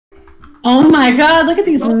Oh my god, look at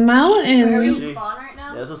these Are we mountains. spawn right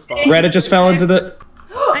now? Yeah, this is spawn. Reddit just fell into the...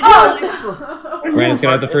 Oh! Rana's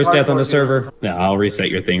gonna have the first death on the server. Yeah, I'll reset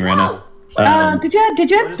your thing, Rana. Did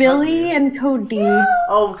you have Billy and Cody?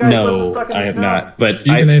 Oh, guys, No, Lisa's stuck in the I have snow. not. But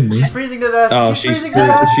You can add me. She's freezing to death. Oh, she's she's freezing to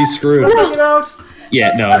death. screwed. She's screwed. Let's take it out.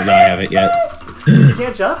 Yeah, no, I haven't yet. You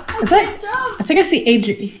can't jump? Is that? I think I see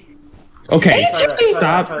Adri. Okay, Adri!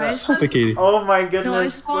 stop suffocating. Oh my goodness. No, I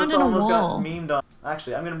spawned Lisa in a almost wall. got memed on.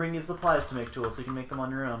 Actually, I'm gonna bring you supplies to make tools so you can make them on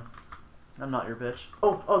your own. I'm not your bitch.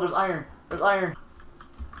 Oh, there's iron. There's iron.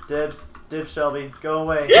 Dibs, Shelby. Go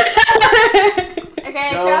away. Okay,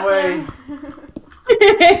 I Go trapped away.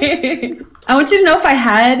 him. I want you to know if I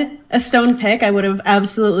had a stone pick, I would have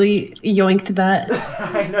absolutely yoinked that.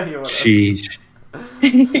 I know you would. Sheesh.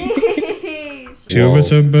 Sheesh. Two of us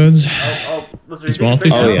have beds. Oh, listen, Is Walter Oh,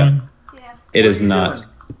 still yeah. on? Yeah. It is What are you not. doing?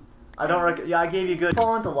 I don't yeah, I gave you good.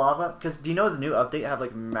 Fall into lava, because do you know the new update have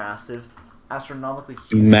like massive, astronomically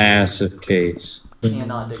huge Massive case.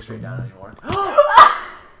 cannot dig straight down anymore.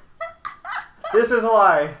 This is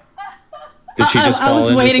why. Did she just I fall was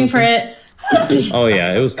into waiting for something? it. Oh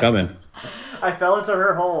yeah, it was coming. I fell into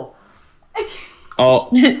her hole. Oh.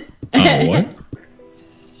 Oh, what?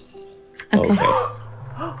 Okay.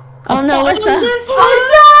 Oh no, Lisa.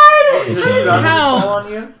 I Did It's you fine. How? fall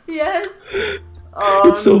on you? died! Yes. Oh,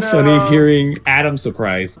 It's so no. funny hearing Adam's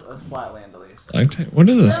surprise. That's flatland at least. What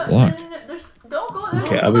is this block? Don't go there.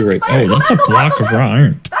 Okay, I'll be right back. Oh, that's a block of raw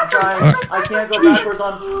iron. I'm trying. I can't go backwards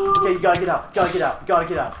on. Okay, you gotta get out. Gotta get out. Gotta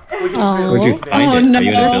get out. We can Oh. Where'd you okay. find Oh, it? no. Are you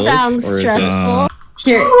in a This village? sounds Or is it- stressful.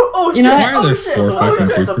 Here. Oh You know shit! Why are Oh there shit! four Oh fucking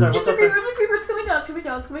shit! What's up there? There's What's a up creeper! there? There's a creeper! It's coming down! It's coming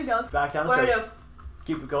down! It's coming down! Back down the What do I stairs. do?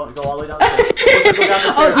 Keep going. Go all the way down the stairs. Listen, go down the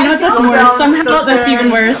Oh, you know what? That's Go worse. down Somehow the that's even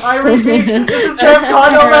stairs. worse. I repeat, this is Death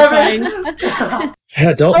Con 11.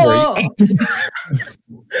 Yeah, don't Oh. worry.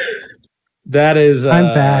 That is.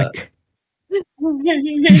 I'm back.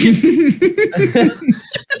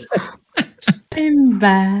 I'm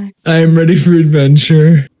back. I'm ready for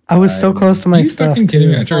adventure. I was so close to my You stuff. fucking kidding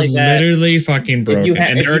me? too. They're Like that. literally fucking broken, you ha-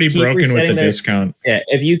 and if they're you already keep broken with the resetting their- discount. Yeah,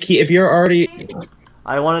 if you're already.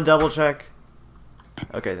 I want to double check.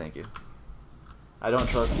 Okay, thank you. I don't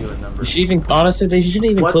trust you with You numbers. should even honestly, they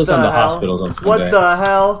shouldn't even What close the down the hell? hospitals on What Sunday. the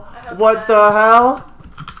hell? What the hell?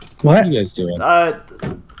 What What? are you guys doing? A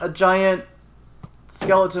giant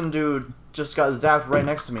skeleton dude just got zapped right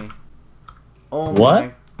next to me. Oh What?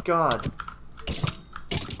 my god.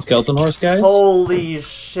 Skeleton horse guys? Holy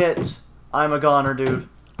shit. I'm a goner, dude.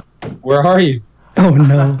 Where are you? Oh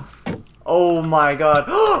no. Oh my god.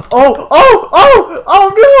 Oh my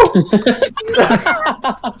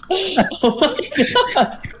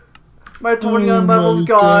god! My 21 Oh level's my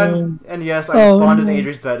gone. And yes, I Oh respawned in no.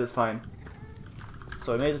 Adri's bed, it's fine.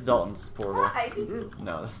 So I made it Dalton's portal. Hi.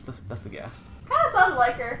 No, that's the gas. Kind of sounded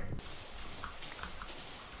like her.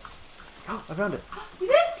 I found it. You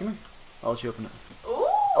did? Come here. I'll let you open it. Ooh.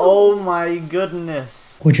 Oh my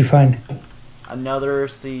goodness. What'd you find? Another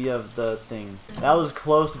sea of the thing. That was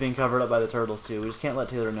close to being covered up by the turtles too. We just can't let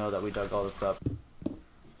Taylor know that we dug all this up.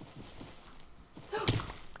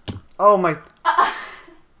 Oh my...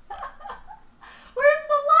 Where's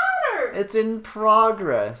the ladder? It's in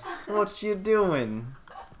progress. What you doing?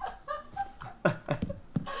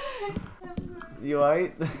 You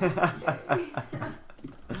alright?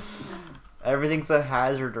 Everything's a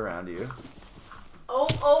hazard around you.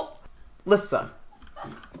 Oh. Listen.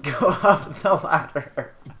 Go up the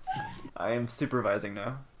ladder. I am supervising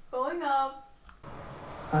now. Going up.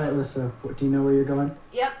 Alright, Lisa, do you know where you're going?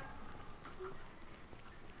 Yep.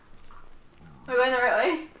 Am I going the right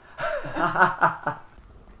way?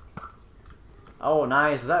 Oh,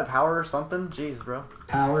 nice. Is that power or something? Jeez, bro.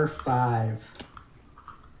 Power 5.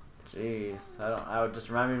 Jeez. I would just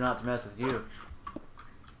remind me not to mess with you.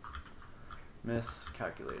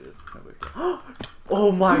 Miscalculated. No big deal.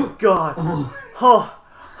 Oh my god. Oh.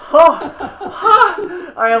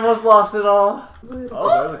 I almost lost it all.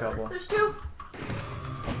 Oh, there's a couple. There's two. There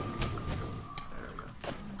we go.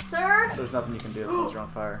 Sir? There's nothing you can do once you're on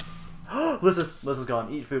fire. Lisa's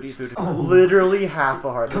gone. Eat food, eat food. Literally half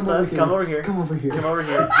a heart. Lisa, come over here. Come over here. Come over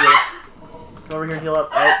here. Heal. Come over here, heal up.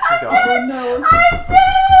 Oh, she's gone. Oh no. I'm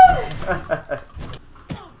dead!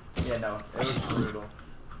 Yeah, no. It was brutal.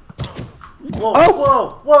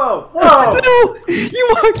 Whoa, whoa. No! You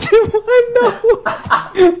walked in one, no!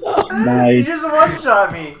 You Nice. just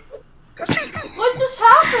one-shot me. What just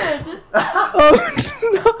happened? Oh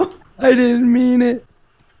no! I didn't mean it.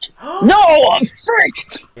 No, I'm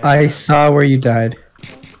freaked. I saw where you died.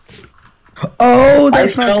 Oh,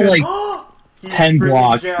 that's I not felt good. like He's 10 freaking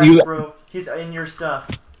blocks. jacked, You- bro. He's in your stuff.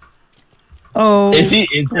 Oh. Is he?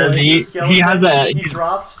 Does The he? skeleton He has a. He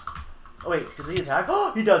dropped. Oh wait, does he attack?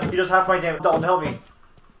 Oh, he does. He does half my damage. Dalton, help me.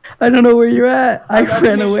 I don't know where you're at. I got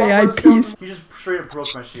ran the same away. spot I where the skeleton- pieced. He just straight up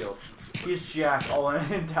broke my shield. He's jacked all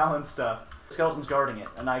in Talon stuff. The skeleton's guarding it,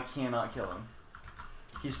 and I cannot kill him.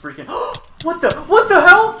 He's freaking. What the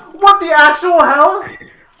hell? What the actual hell?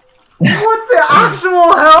 What the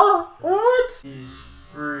actual hell? What? He's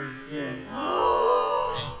freaking.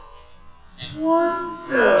 What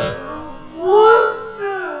the?